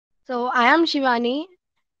So, I am Shivani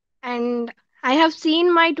and I have seen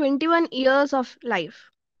my 21 years of life.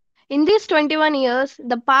 In these 21 years,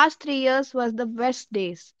 the past 3 years was the best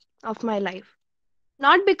days of my life.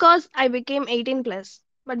 Not because I became 18 plus,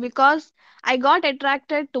 but because I got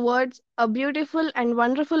attracted towards a beautiful and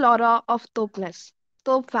wonderful aura of Thopness,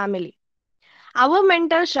 Thop family. Our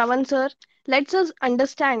mentor Shravan sir lets us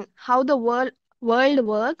understand how the world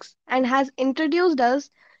works and has introduced us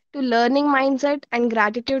to learning mindset and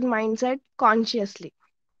gratitude mindset consciously.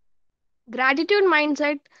 Gratitude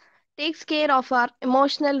mindset takes care of our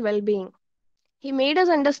emotional well being. He made us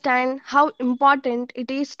understand how important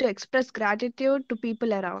it is to express gratitude to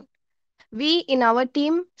people around. We in our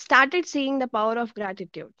team started seeing the power of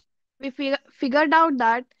gratitude. We figured out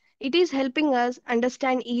that it is helping us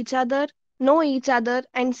understand each other, know each other,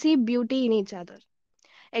 and see beauty in each other.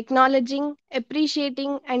 Acknowledging,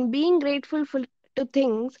 appreciating, and being grateful to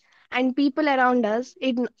things and people around us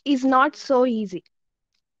it is not so easy.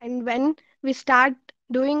 And when we start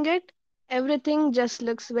doing it, everything just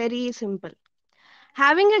looks very simple.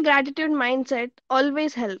 Having a gratitude mindset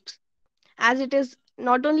always helps, as it is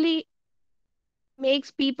not only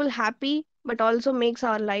makes people happy but also makes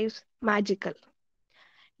our lives magical.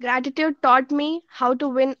 Gratitude taught me how to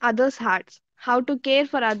win others' hearts, how to care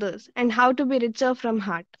for others, and how to be richer from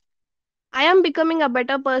heart. I am becoming a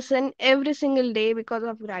better person every single day because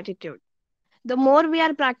of gratitude. The more we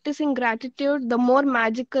are practicing gratitude, the more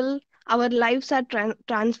magical our lives are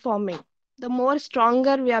transforming, the more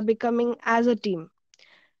stronger we are becoming as a team.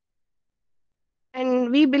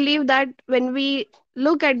 And we believe that when we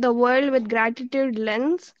look at the world with gratitude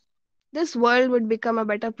lens, this world would become a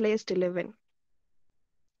better place to live in.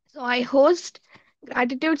 So I host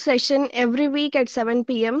gratitude session every week at 7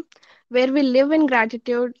 p.m. where we live in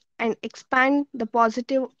gratitude and expand the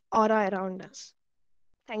positive aura around us.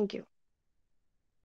 Thank you.